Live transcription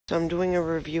So I'm doing a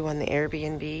review on the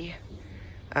Airbnb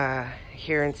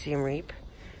here in Siam Reap.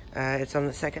 It's on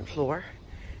the second floor.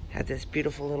 Had this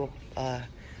beautiful little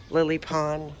lily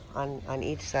pond on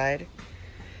each side.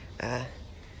 And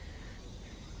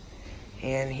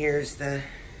here's the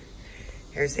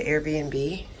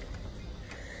Airbnb.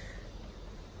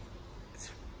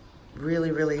 It's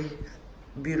really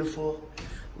beautiful,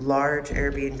 large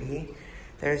Airbnb.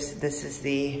 This is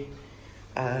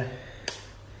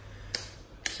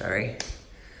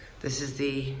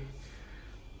the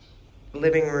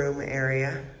living room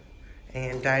area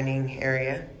and dining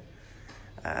area.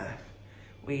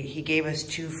 He gave us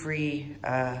 2 free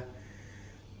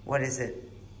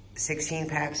 16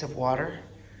 packs of water.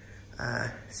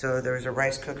 So there's a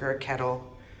rice cooker, a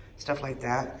kettle, stuff like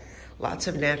that. Lots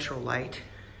of natural light.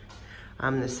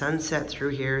 The sunset through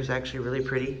here is actually really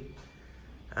pretty.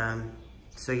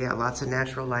 So yeah, lots of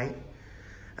natural light.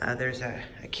 There's a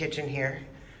kitchen here,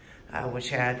 which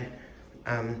had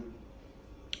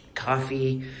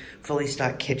coffee, fully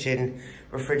stocked kitchen,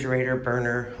 refrigerator,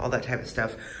 burner, all that type of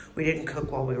stuff. We didn't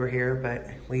cook while we were here, but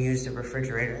we used a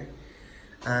refrigerator.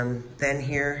 Then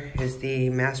here is the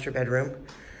master bedroom.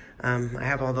 I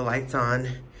have all the lights on,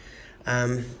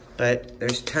 but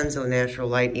there's tons of natural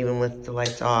light even with the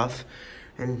lights off.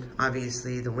 And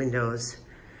obviously the windows,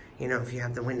 you know, if you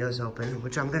have the windows open,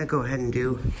 which I'm gonna go ahead and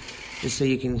do just so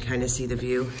you can kind of see the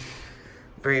view.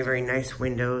 Very nice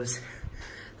windows.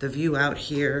 The view out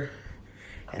here,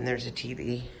 and there's a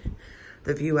TV.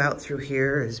 The view out through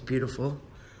here is beautiful.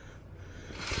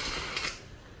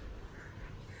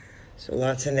 So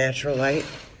lots of natural light.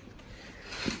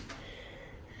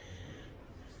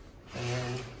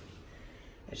 And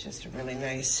it's just a really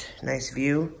nice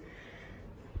view.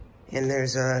 And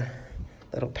there's a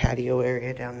little patio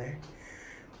area down there.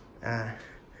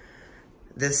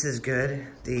 This is good.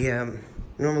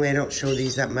 Normally I don't show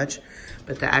these that much,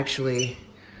 but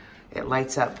it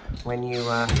lights up when you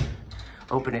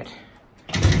open it.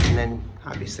 And then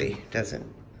obviously it doesn't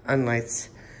unlights.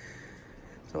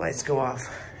 The lights go off.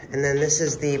 And then this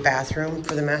is the bathroom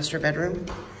for the master bedroom.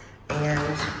 And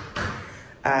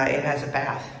it has a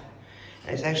bath.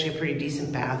 And it's actually a pretty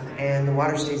decent bath, and the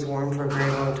water stays warm for a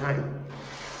very long time.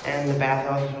 And the bath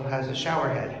also has a shower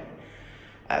head,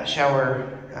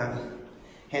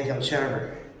 handheld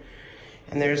shower.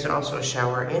 And there's also a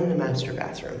shower in the master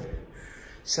bathroom.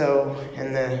 So,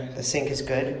 and the sink is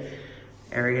good.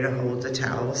 Area to hold the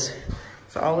towels.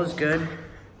 So all is good.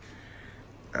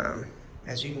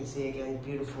 As you can see, again,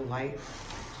 beautiful light.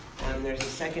 There's a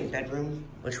second bedroom,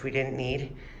 which we didn't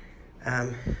need.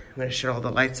 I'm gonna shut all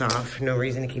the lights off. No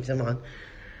reason to keep them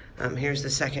on. Here's the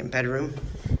second bedroom.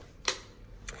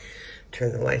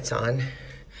 Turn the lights on.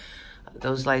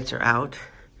 Those lights are out.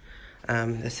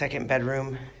 The second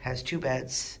bedroom has 2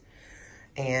 beds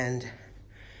and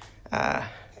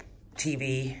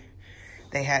TV.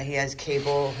 He has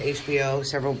cable, HBO,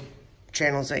 several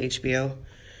channels of HBO.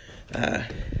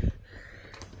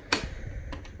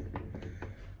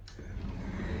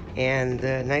 And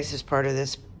the nicest part of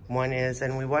this one is,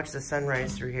 and we watch the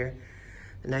sunrise through here,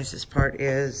 the nicest part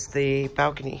is the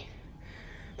balcony.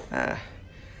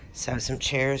 So some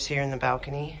chairs here in the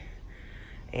balcony,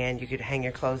 and you could hang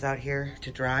your clothes out here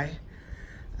to dry.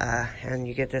 And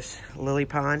you get this lily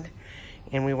pond,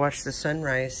 and we watched the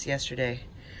sunrise yesterday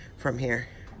from here.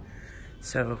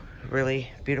 So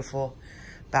really beautiful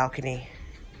balcony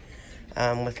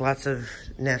with lots of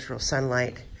natural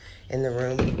sunlight in the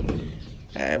room.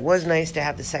 It was nice to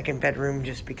have the second bedroom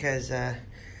just because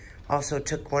also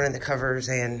took one of the covers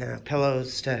and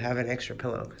pillows to have an extra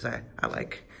pillow because I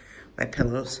like my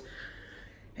pillows.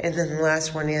 And then the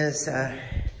last one is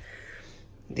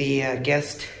the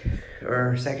guest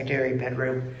or secondary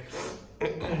bedroom.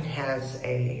 Has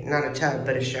not a tub,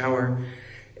 but a shower.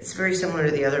 It's very similar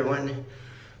to the other one.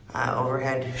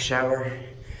 Overhead shower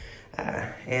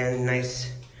and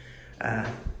nice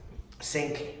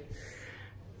sink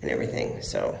and everything.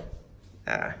 So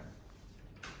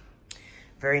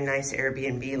very nice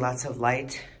Airbnb, lots of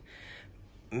light,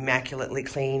 immaculately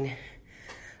clean.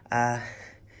 And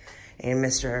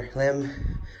Mr.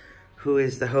 Lim, who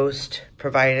is the host,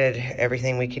 provided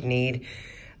everything we could need.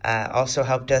 Also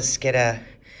helped us get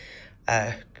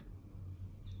a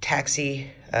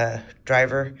taxi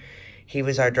driver. He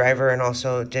was our driver and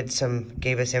also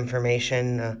gave us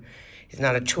information. He's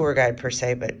not a tour guide per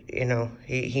se, but you know,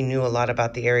 he knew a lot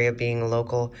about the area, being a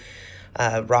local.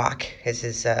 Rock is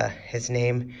his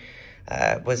name.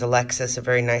 Was a Lexus, a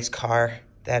very nice car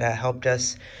that helped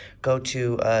us go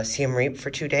to Siam Reap for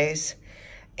 2 days.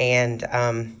 And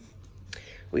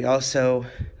we also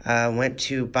went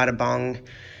to Bada Bong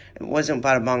it wasn't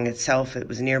Bada Bong itself. It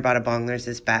was near Bada Bong. There's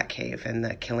this bat cave and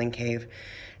the killing cave,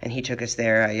 and he took us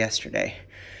there yesterday.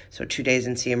 So 2 days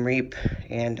in Siam Reap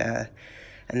and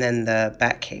then the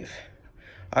bat cave.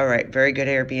 All right, very good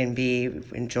Airbnb.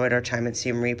 We enjoyed our time at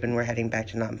Siam Reap, and we're heading back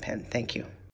to Phnom Penh. Thank you.